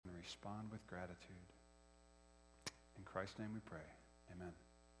respond with gratitude. In Christ's name we pray. Amen.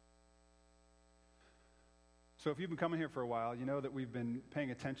 So if you've been coming here for a while, you know that we've been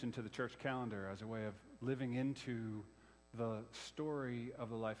paying attention to the church calendar as a way of living into the story of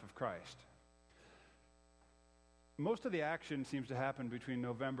the life of Christ. Most of the action seems to happen between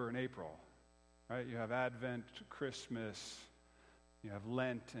November and April, right? You have Advent, Christmas, you have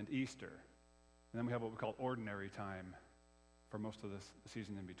Lent and Easter. And then we have what we call ordinary time for most of the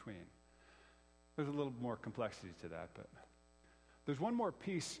season in between. There's a little more complexity to that, but there's one more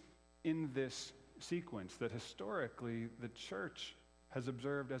piece in this sequence that historically the church has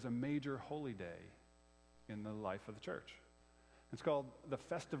observed as a major holy day in the life of the church. It's called the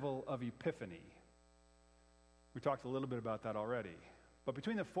Festival of Epiphany. We talked a little bit about that already. But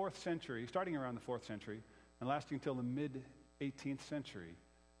between the 4th century, starting around the 4th century, and lasting until the mid-18th century,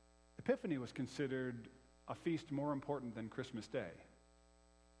 Epiphany was considered a feast more important than Christmas Day.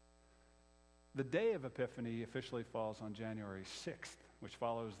 The day of Epiphany officially falls on January 6th, which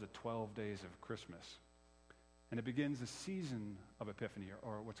follows the 12 days of Christmas. And it begins the season of Epiphany,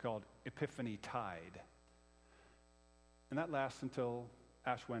 or what's called Epiphany Tide. And that lasts until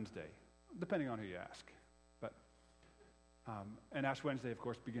Ash Wednesday, depending on who you ask. And Ash Wednesday, of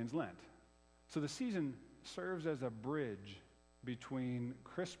course, begins Lent. So the season serves as a bridge between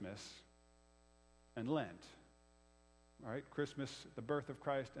Christmas and Lent. All right, Christmas, the birth of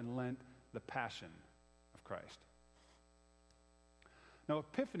Christ, and Lent, the passion of Christ. Now,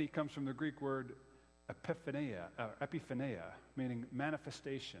 Epiphany comes from the Greek word epiphaneia, meaning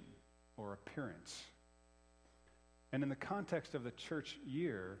manifestation or appearance. And in the context of the church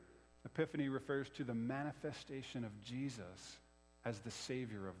year, Epiphany refers to the manifestation of Jesus as the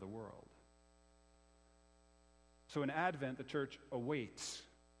Savior of the world. So in Advent, the church awaits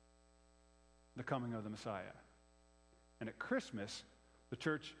the coming of the Messiah. And at Christmas, the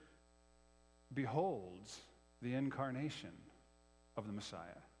church beholds the incarnation of the Messiah.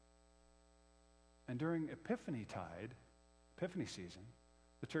 And during Epiphany season,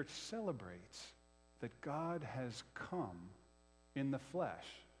 the church celebrates that God has come in the flesh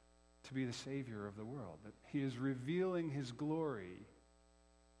to be the Savior of the world, that he is revealing his glory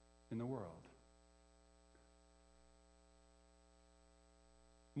in the world.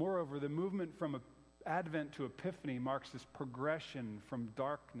 Moreover, the movement from Advent to Epiphany marks this progression from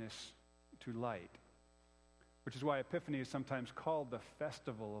darkness to light, which is why Epiphany is sometimes called the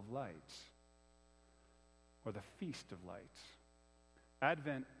Festival of Lights or the Feast of Lights.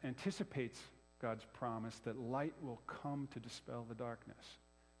 Advent anticipates God's promise that light will come to dispel the darkness.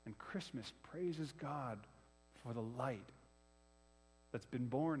 And Christmas praises God for the light that's been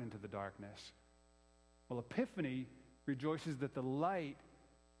born into the darkness. Well, Epiphany rejoices that the light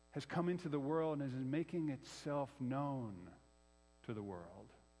has come into the world and is making itself known to the world.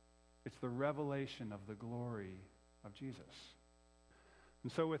 It's the revelation of the glory of Jesus.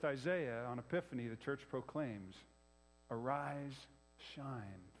 And so with Isaiah on Epiphany, the church proclaims, "Arise,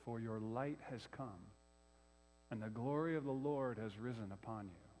 shine, for your light has come, and the glory of the Lord has risen upon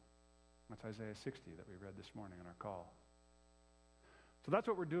you." That's Isaiah 60 that we read this morning in our call. So that's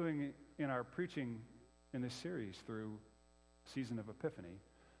what we're doing in our preaching in this series through season of Epiphany.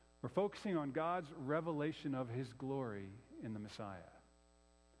 We're focusing on God's revelation of his glory in the Messiah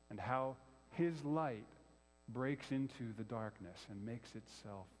and how his light breaks into the darkness and makes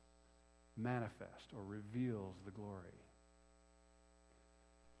itself manifest or reveals the glory.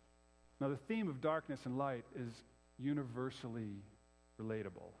 Now, the theme of darkness and light is universally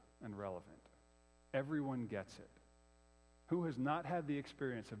relatable and relevant. Everyone gets it. Who has not had the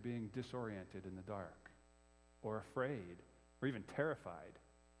experience of being disoriented in the dark, or afraid, or even terrified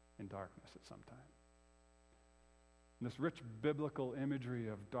in darkness at some time? And this rich biblical imagery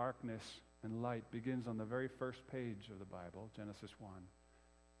of darkness and light begins on the very first page of the Bible, Genesis 1,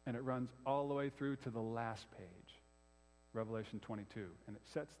 and it runs all the way through to the last page, Revelation 22, and it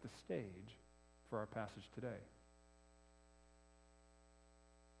sets the stage for our passage today.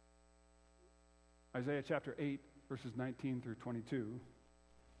 Isaiah chapter 8, verses 19 through 22.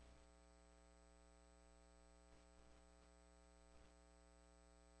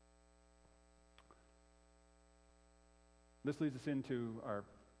 This leads us into our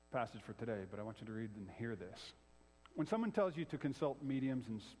passage for today, but I want you to read and hear this. When someone tells you to consult mediums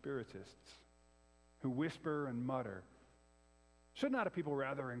and spiritists who whisper and mutter, should not a people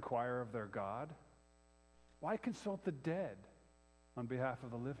rather inquire of their God? Why consult the dead on behalf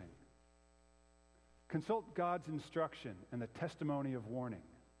of the living? Consult God's instruction and the testimony of warning.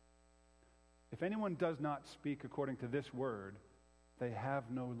 If anyone does not speak according to this word, they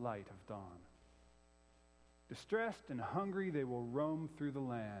have no light of dawn. Distressed and hungry, they will roam through the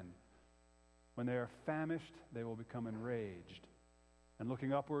land. When they are famished, they will become enraged, and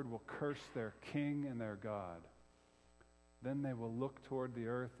looking upward will curse their king and their God. Then they will look toward the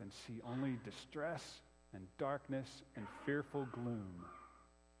earth and see only distress and darkness and fearful gloom,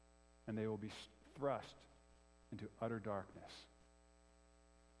 and they will be thrust into utter darkness.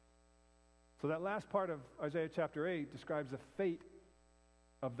 So that last part of Isaiah chapter 8 describes the fate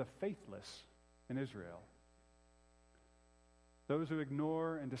of the faithless in Israel. Those who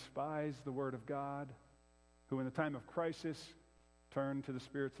ignore and despise the word of God, who in the time of crisis turn to the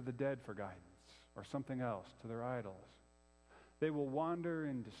spirits of the dead for guidance or something else, to their idols. They will wander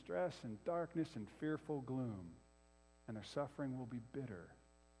in distress and darkness and fearful gloom, and their suffering will be bitter,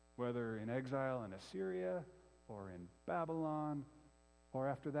 whether in exile in Assyria or in Babylon, or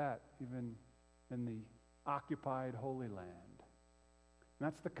after that, even in the occupied Holy Land. And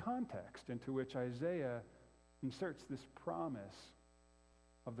that's the context into which Isaiah inserts this promise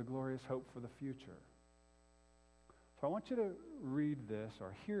of the glorious hope for the future. So I want you to read this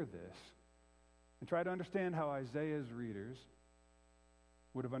or hear this and try to understand how Isaiah's readers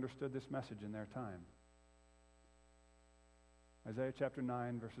would have understood this message in their time. Isaiah chapter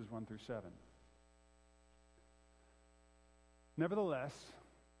 9, verses 1 through 7. Nevertheless,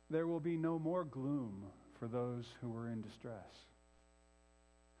 there will be no more gloom for those who were in distress.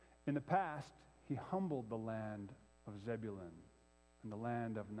 In the past, he humbled the land of Zebulun and the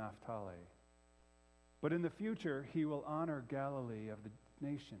land of Naphtali. But in the future, he will honor Galilee of the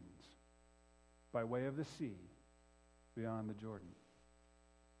nations by way of the sea beyond the Jordan.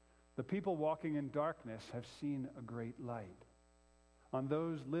 The people walking in darkness have seen a great light. On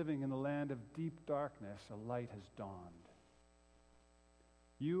those living in the land of deep darkness, a light has dawned.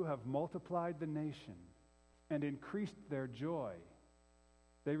 You have multiplied the nation and increased their joy.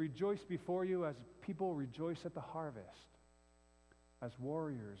 They rejoice before you as people rejoice at the harvest, as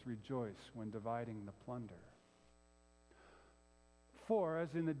warriors rejoice when dividing the plunder. For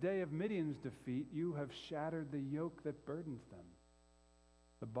as in the day of Midian's defeat, you have shattered the yoke that burdens them,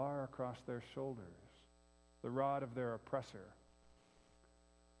 the bar across their shoulders, the rod of their oppressor.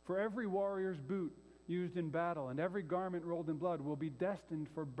 For every warrior's boot used in battle and every garment rolled in blood will be destined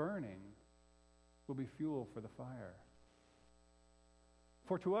for burning, will be fuel for the fire.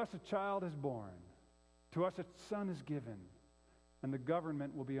 For to us a child is born, to us a son is given, and the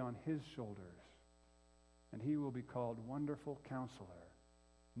government will be on his shoulders. And he will be called Wonderful Counselor,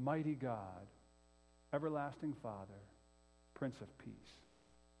 Mighty God, Everlasting Father, Prince of Peace.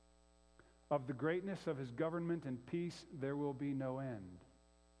 Of the greatness of his government and peace there will be no end.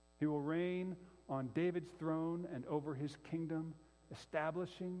 He will reign on David's throne and over his kingdom,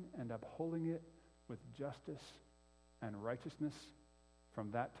 establishing and upholding it with justice and righteousness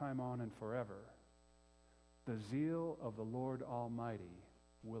from that time on and forever. The zeal of the Lord Almighty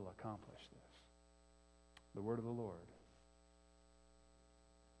will accomplish this. The word of the Lord.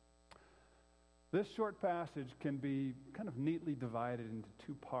 This short passage can be kind of neatly divided into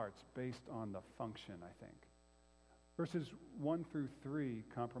two parts based on the function, I think. Verses 1 through 3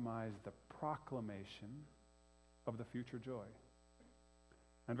 comprise the proclamation of the future joy.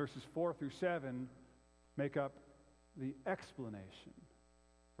 And verses 4 through 7 make up the explanation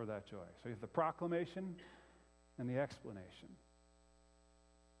for that joy. So you have the proclamation and the explanation.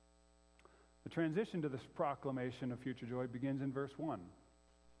 The transition to this proclamation of future joy begins in verse 1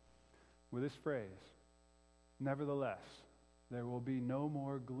 with this phrase, nevertheless, there will be no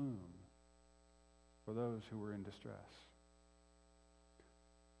more gloom for those who were in distress.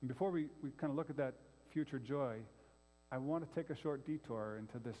 And before we kind of look at that future joy, I want to take a short detour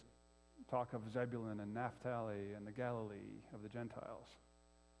into this talk of Zebulun and Naphtali and the Galilee of the Gentiles.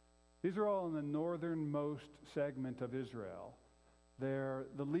 These are all in the northernmost segment of Israel. They're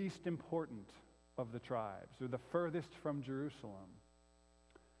the least important of the tribes. They're the furthest from Jerusalem.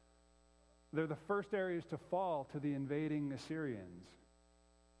 They're the first areas to fall to the invading Assyrians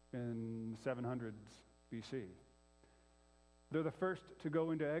in the 700s BC. They're the first to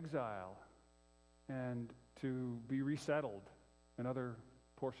go into exile and to be resettled in other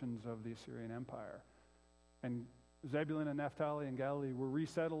portions of the Assyrian Empire. And Zebulun and Naphtali and Galilee were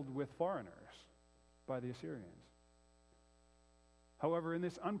resettled with foreigners by the Assyrians. However, in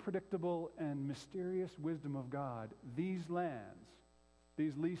this unpredictable and mysterious wisdom of God, these lands,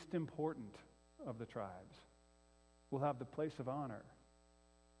 these least important of the tribes, will have the place of honor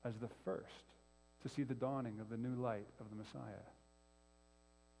as the first to see the dawning of the new light of the Messiah.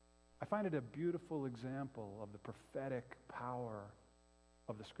 I find it a beautiful example of the prophetic power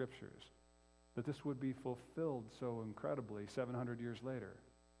of the Scriptures, that this would be fulfilled so incredibly 700 years later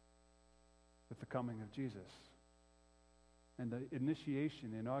with the coming of Jesus. and the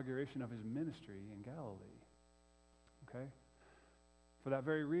initiation, the inauguration of his ministry in Galilee. Okay? For that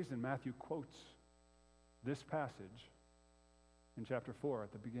very reason, Matthew quotes this passage in chapter 4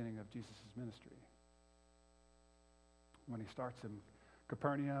 at the beginning of Jesus' ministry. When he starts in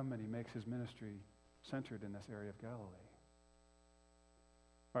Capernaum and he makes his ministry centered in this area of Galilee.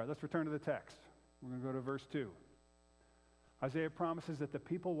 All right, let's return to the text. We're going to go to verse 2. Isaiah promises that the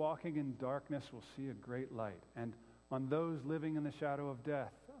people walking in darkness will see a great light, and on those living in the shadow of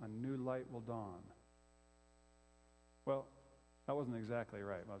death, a new light will dawn. Well, that wasn't exactly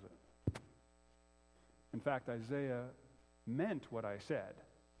right, was it? In fact, Isaiah meant what I said.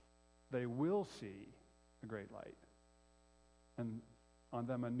 They will see a great light, and on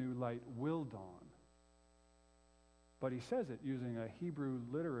them a new light will dawn. But he says it using a Hebrew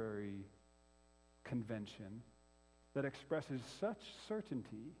literary convention that expresses such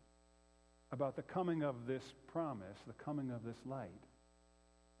certainty about the coming of this promise, the coming of this light,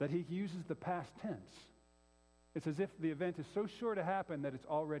 that he uses the past tense. It's as if the event is so sure to happen that it's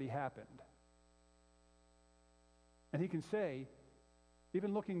already happened. And he can say,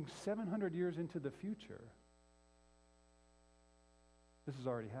 even looking 700 years into the future, this has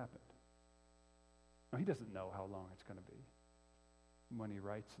already happened. Now, he doesn't know how long it's going to be when he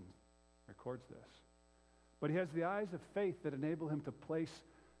writes and records this. But he has the eyes of faith that enable him to place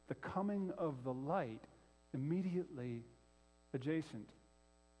the coming of the light immediately adjacent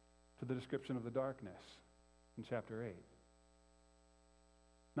to the description of the darkness in chapter 8.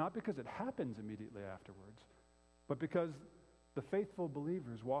 Not because it happens immediately afterwards, but because the faithful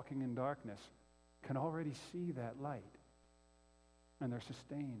believers walking in darkness can already see that light, and they're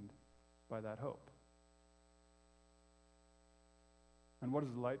sustained by that hope. And what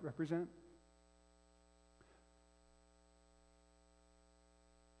does the light represent?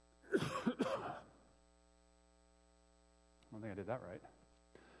 I don't think I did that right.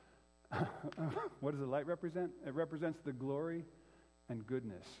 What does the light represent? It represents the glory and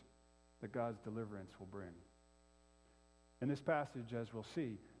goodness that God's deliverance will bring. In this passage, as we'll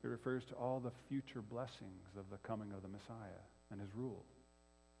see, it refers to all the future blessings of the coming of the Messiah and his rule.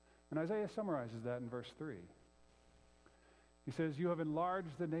 And Isaiah summarizes that in verse 3. He says, "You have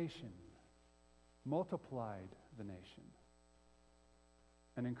enlarged the nation, multiplied the nation,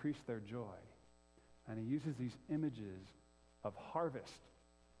 and increased their joy." And he uses these images of harvest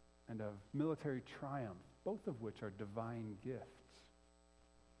and of military triumph, both of which are divine gifts,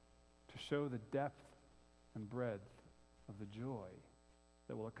 to show the depth and breadth of the joy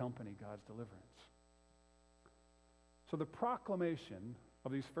that will accompany God's deliverance. So the proclamation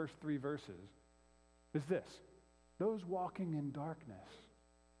of these first 3 verses is this: those walking in darkness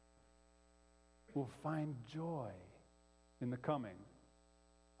will find joy in the coming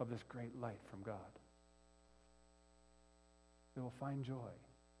of this great light from God. They will find joy.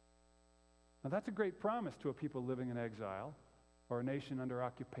 Now that's a great promise to a people living in exile or a nation under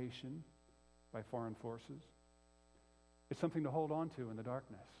occupation by foreign forces. It's something to hold on to in the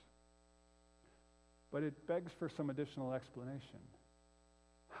darkness. But it begs for some additional explanation.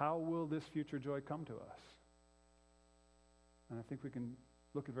 How will this future joy come to us? And I think we can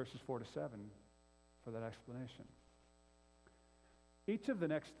look at verses 4 to 7 for that explanation. Each of the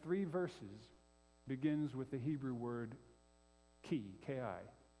next 3 verses begins with the Hebrew word ki, K-I,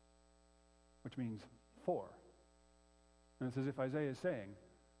 which means for. And it's as if Isaiah is saying,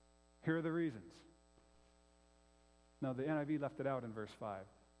 here are the reasons. Now, the NIV left it out in verse 5,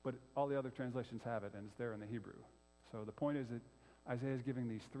 but all the other translations have it, and it's there in the Hebrew. So the point is that Isaiah is giving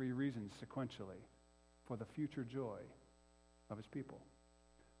these 3 reasons sequentially for the future joy of his people.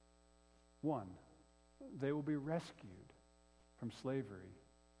 1, they will be rescued from slavery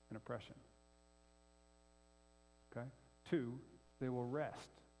and oppression. Okay? 2, they will rest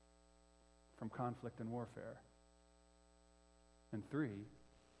from conflict and warfare. And 3,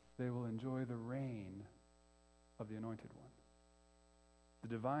 they will enjoy the reign of the Anointed One, the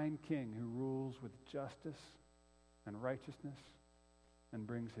divine King who rules with justice and righteousness and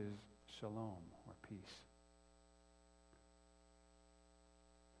brings his shalom, or peace.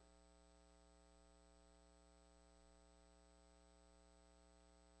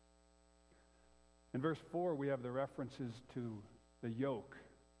 In verse 4, we have the references to the yoke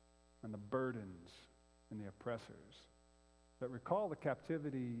and the burdens and the oppressors that recall the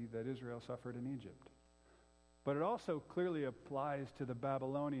captivity that Israel suffered in Egypt. But it also clearly applies to the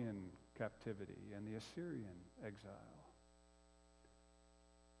Babylonian captivity and the Assyrian exile.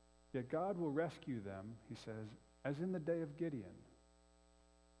 Yet God will rescue them, he says, as in the day of Gideon,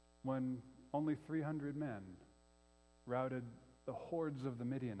 when only 300 men routed the hordes of the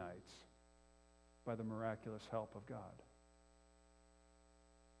Midianites by the miraculous help of God.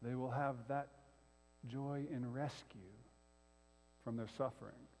 They will have that joy in rescue from their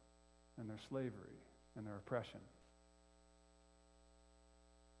suffering and their slavery and their oppression.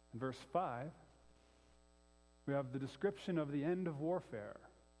 In verse 5, we have the description of the end of warfare,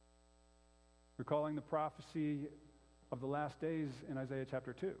 recalling the prophecy of the last days in Isaiah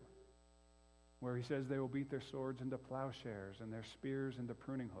chapter 2, where he says they will beat their swords into plowshares and their spears into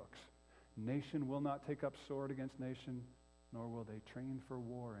pruning hooks. Nation will not take up sword against nation, nor will they train for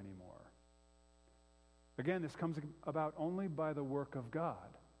war anymore. Again, this comes about only by the work of God.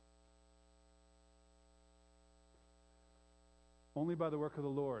 Only by the work of the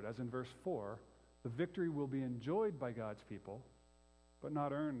Lord, as in verse 4, the victory will be enjoyed by God's people, but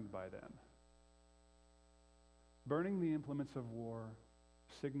not earned by them. Burning the implements of war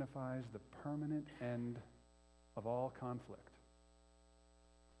signifies the permanent end of all conflict,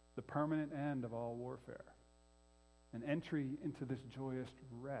 the permanent end of all warfare, an entry into this joyous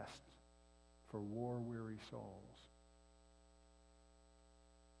rest for war-weary souls.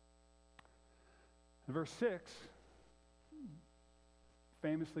 And verse 6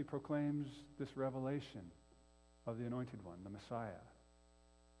 famously proclaims this revelation of the Anointed One, the Messiah.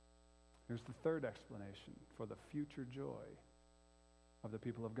 Here's the third explanation for the future joy of the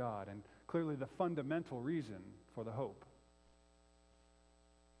people of God, and clearly the fundamental reason for the hope.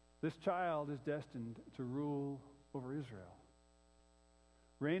 This child is destined to rule over Israel,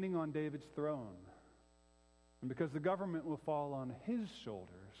 reigning on David's throne. And because the government will fall on his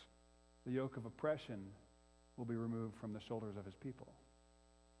shoulders, the yoke of oppression will be removed from the shoulders of his people.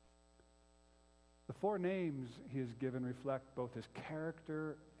 The four names he is given reflect both his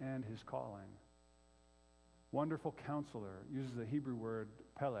character and his calling. Wonderful Counselor uses the Hebrew word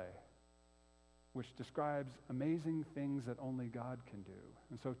Pele, which describes amazing things that only God can do.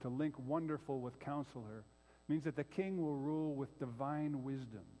 And so to link wonderful with Counselor means that the king will rule with divine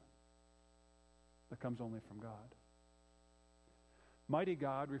wisdom that comes only from God. Mighty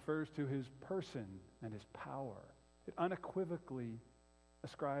God refers to his person and his power. It unequivocally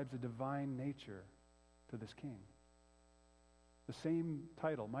ascribes a divine nature to this king. The same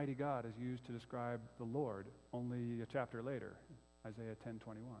title, Mighty God, is used to describe the Lord only a chapter later, Isaiah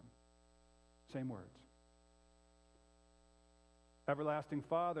 10:21. Same words. Everlasting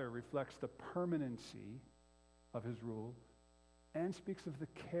Father reflects the permanency of his rule and speaks of the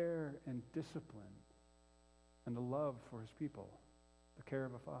care and discipline and the love for his people, the care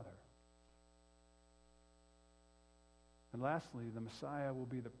of a father. And lastly, the Messiah will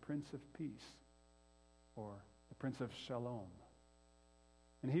be the Prince of Peace, or the Prince of Shalom.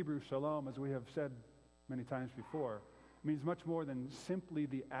 In Hebrew, shalom, as we have said many times before, means much more than simply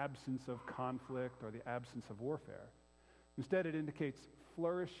the absence of conflict or the absence of warfare. Instead, it indicates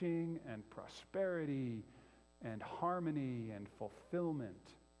flourishing and prosperity and harmony and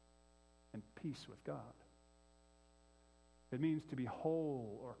fulfillment and peace with God. It means to be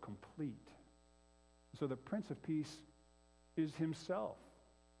whole or complete. So the Prince of Peace is himself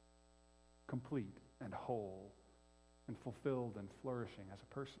complete and whole and fulfilled and flourishing as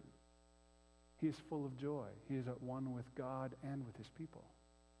a person. He is full of joy. He is at one with God and with his people.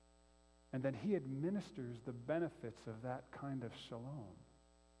 And then he administers the benefits of that kind of shalom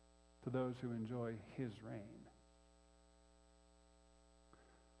to those who enjoy his reign.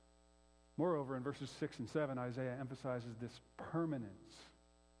 Moreover, in verses 6 and 7, Isaiah emphasizes this permanence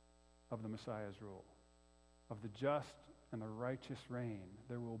of the Messiah's rule, of the just and the righteous reign.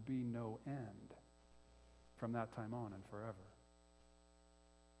 There will be no end from that time on and forever.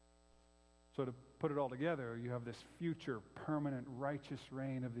 So to put it all together, you have this future, permanent, righteous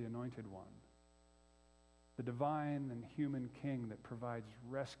reign of the Anointed One, the divine and human King that provides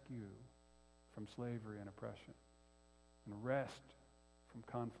rescue from slavery and oppression, and rest from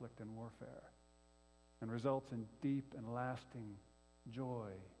conflict and warfare, and results in deep and lasting joy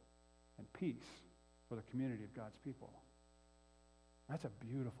and peace for the community of God's people. That's a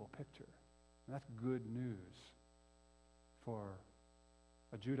beautiful picture. And that's good news for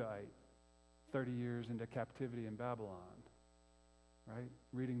a Judahite 30 years into captivity in Babylon, right?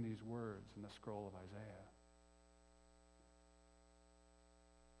 Reading these words in the scroll of Isaiah.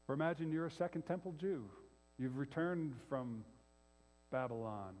 Or imagine you're a Second Temple Jew. You've returned from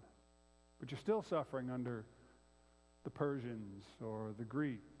Babylon, but you're still suffering under the Persians or the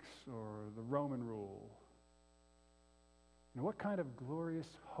Greeks or the Roman rule. Now, what kind of glorious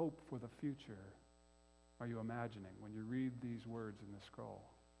hope for the future are you imagining when you read these words in the scroll?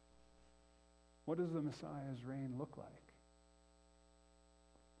 What does the Messiah's reign look like?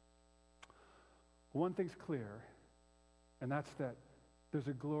 One thing's clear, and that's that there's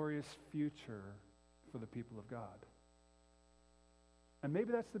a glorious future for the people of God. And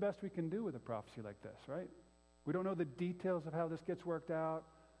maybe that's the best we can do with a prophecy like this, right? We don't know the details of how this gets worked out,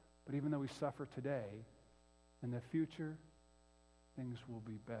 but even though we suffer today, in the future, things will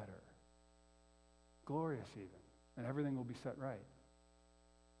be better. Glorious even. And everything will be set right.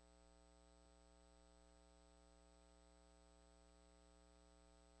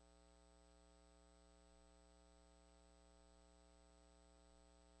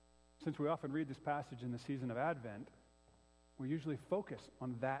 Since we often read this passage in the season of Advent, we usually focus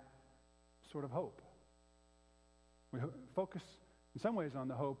on that sort of hope. We focus in some ways on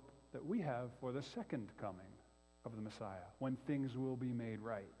the hope that we have for the second coming of the Messiah, when things will be made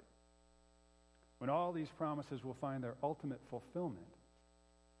right, when all these promises will find their ultimate fulfillment.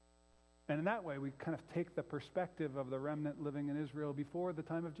 And in that way, we kind of take the perspective of the remnant living in Israel before the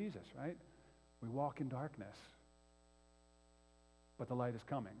time of Jesus, right? We walk in darkness, but the light is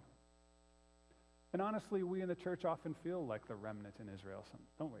coming. And honestly, we in the church often feel like the remnant in Israel,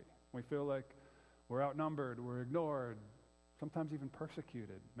 don't we? We feel like we're outnumbered, we're ignored, sometimes even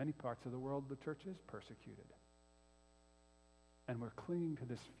persecuted. Many parts of the world, the church is persecuted. And we're clinging to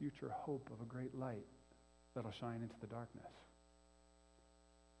this future hope of a great light that'll shine into the darkness.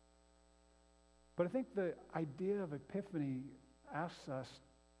 But I think the idea of Epiphany asks us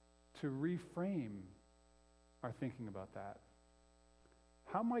to reframe our thinking about that.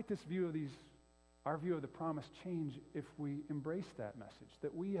 How might this view of our view of the promise change if we embrace that message,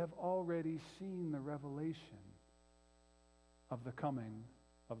 that we have already seen the revelation of the coming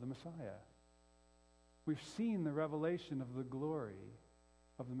of the Messiah? We've seen the revelation of the glory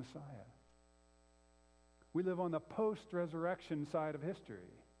of the Messiah. We live on the post-resurrection side of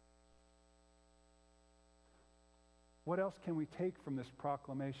history. What else can we take from this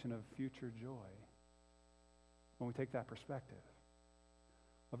proclamation of future joy when we take that perspective?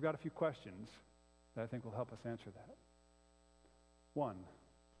 I've got a few questions that I think will help us answer that. One,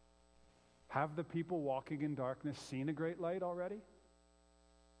 have the people walking in darkness seen a great light already?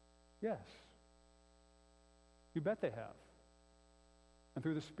 Yes. You bet they have. And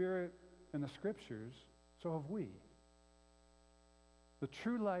through the Spirit and the Scriptures, so have we. The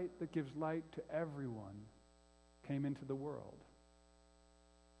true light that gives light to everyone came into the world.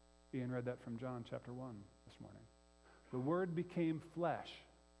 Ian read that from John chapter 1 this morning. The Word became flesh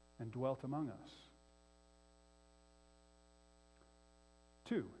and dwelt among us.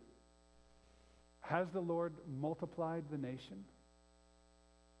 2, has the Lord multiplied the nation?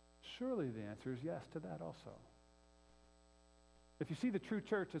 Surely the answer is yes to that also. If you see the true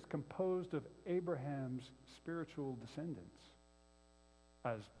church as composed of Abraham's spiritual descendants,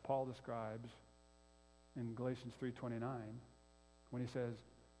 as Paul describes in Galatians 3:29, when he says,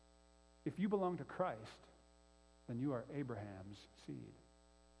 if you belong to Christ, then you are Abraham's seed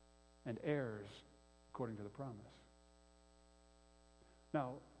and heirs according to the promise.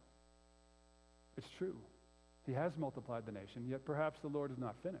 Now, it's true. He has multiplied the nation, yet perhaps the Lord is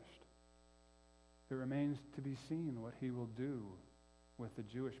not finished. It remains to be seen what he will do with the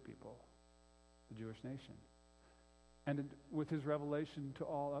Jewish people, the Jewish nation, and with his revelation to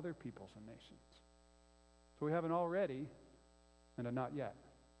all other peoples and nations. So we have an already and a not yet.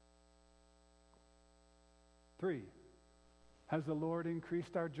 3, has the Lord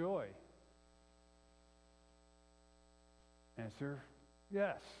increased our joy? Answer,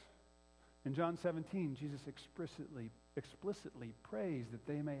 yes. In John 17, Jesus explicitly prays that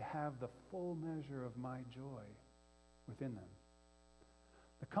they may have the full measure of my joy within them.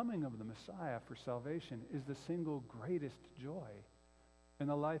 The coming of the Messiah for salvation is the single greatest joy in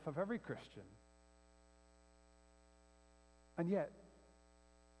the life of every Christian. And yet,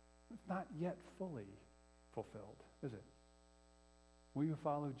 it's not yet fully fulfilled, is it? We who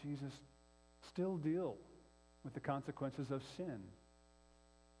follow Jesus still deal with the consequences of sin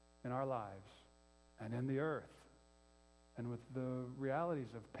in our lives and in the earth, and with the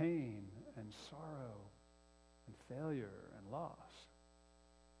realities of pain and sorrow and failure and loss.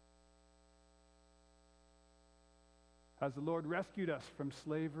 Has the Lord rescued us from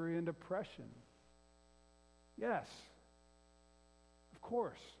slavery and oppression? Yes, of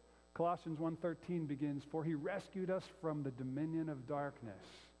course. Colossians 1:13 begins, for he rescued us from the dominion of darkness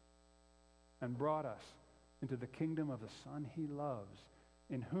and brought us into the kingdom of the Son he loves,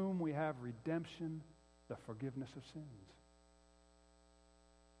 in whom we have redemption, the forgiveness of sins.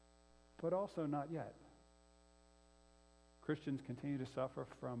 But also not yet. Christians continue to suffer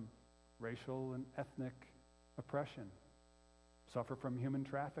from racial and ethnic oppression, suffer from human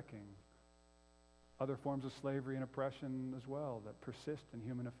trafficking, other forms of slavery and oppression as well that persist in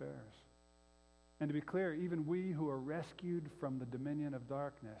human affairs. And to be clear, even we who are rescued from the dominion of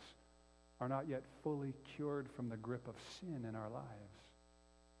darkness are not yet fully cured from the grip of sin in our lives.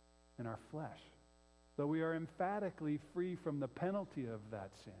 in our flesh, though we are emphatically free from the penalty of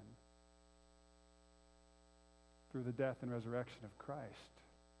that sin through the death and resurrection of Christ.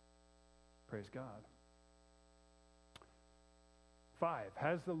 Praise God. 5,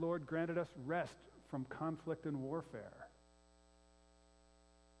 has the Lord granted us rest from conflict and warfare?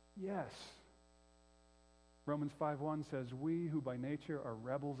 Yes. Romans 5:1 says, we who by nature are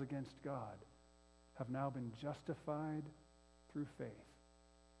rebels against God have now been justified through faith.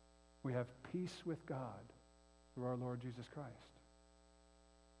 We have peace with God through our Lord Jesus Christ.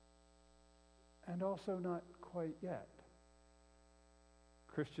 And also not quite yet.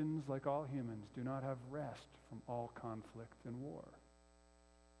 Christians, like all humans, do not have rest from all conflict and war,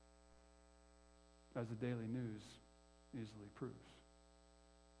 as the daily news easily proves.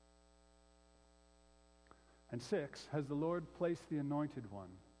 And 6, has the Lord placed the Anointed One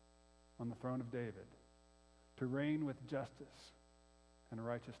on the throne of David to reign with justice and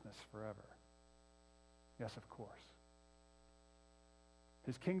righteousness forever? Yes, of course.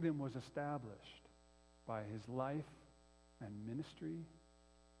 His kingdom was established by his life and ministry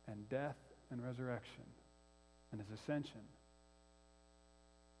and death and resurrection and his ascension.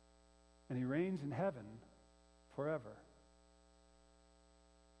 And he reigns in heaven forever.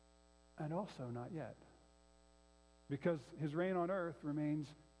 And also not yet, because his reign on earth remains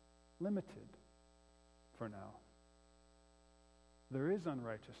limited for now. There is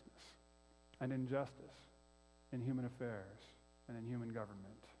unrighteousness and injustice in human affairs and in human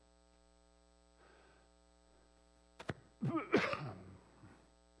government.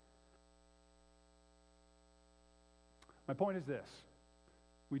 My point is this.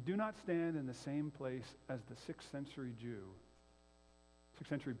 We do not stand in the same place as the 6th century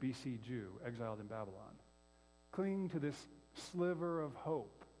BC Jew exiled in Babylon, clinging to this sliver of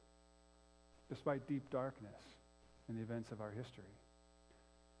hope despite deep darkness in the events of our history.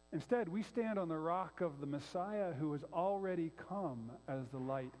 Instead, we stand on the rock of the Messiah who has already come as the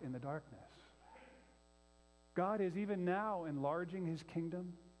light in the darkness. God is even now enlarging his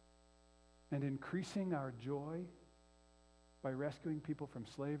kingdom and increasing our joy by rescuing people from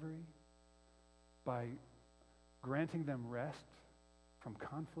slavery, by granting them rest from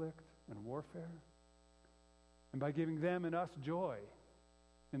conflict and warfare, and by giving them and us joy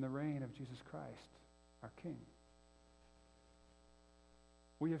in the reign of Jesus Christ, our King.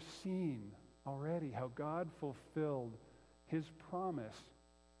 We have seen already how God fulfilled his promise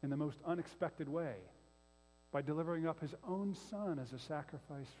in the most unexpected way by delivering up his own Son as a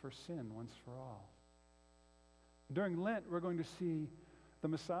sacrifice for sin once for all. During Lent, we're going to see the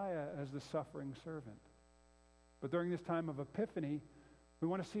Messiah as the suffering servant. But during this time of Epiphany, we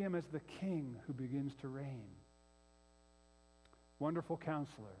want to see him as the King who begins to reign. Wonderful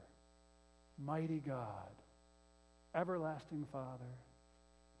Counselor, Mighty God, Everlasting Father,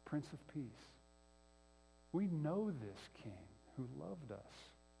 Prince of Peace. We know this King who loved us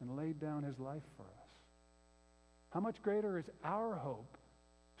and laid down his life for us. How much greater is our hope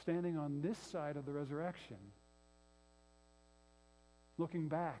standing on this side of the resurrection, looking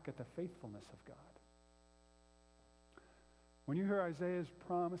back at the faithfulness of God? When you hear Isaiah's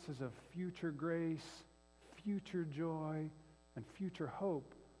promises of future grace, future joy, and future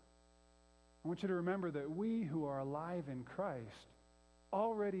hope, I want you to remember that we who are alive in Christ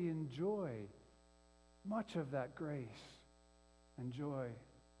already enjoy much of that grace and joy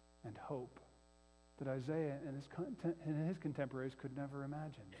and hope that Isaiah and his contemporaries could never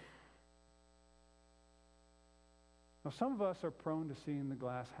imagine. Now, some of us are prone to seeing the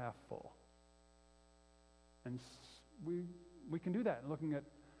glass half full. And we can do that looking at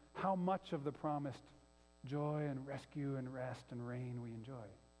how much of the promised joy and rescue and rest and reign we enjoy.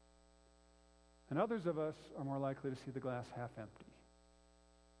 And others of us are more likely to see the glass half empty.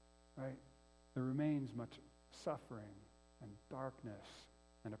 Right? There remains much suffering and darkness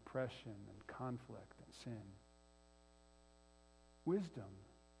and oppression and conflict and sin. Wisdom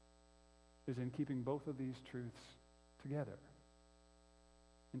is in keeping both of these truths together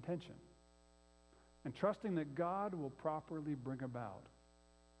in tension, and trusting that God will properly bring about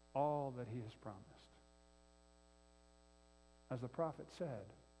all that he has promised. As the prophet said,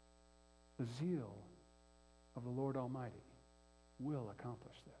 the zeal of the Lord Almighty will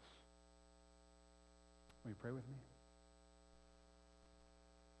accomplish this. Will you pray with me?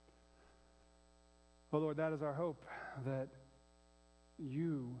 Oh Lord, that is our hope, that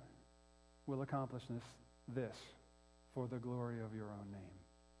you will accomplish this for the glory of your own name.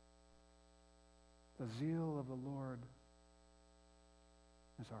 The zeal of the Lord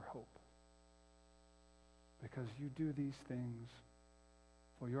is our hope, because you do these things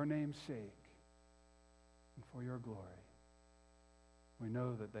for your name's sake and for your glory. We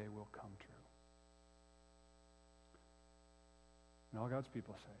know that they will come true. And all God's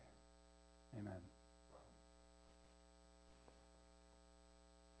people say, amen.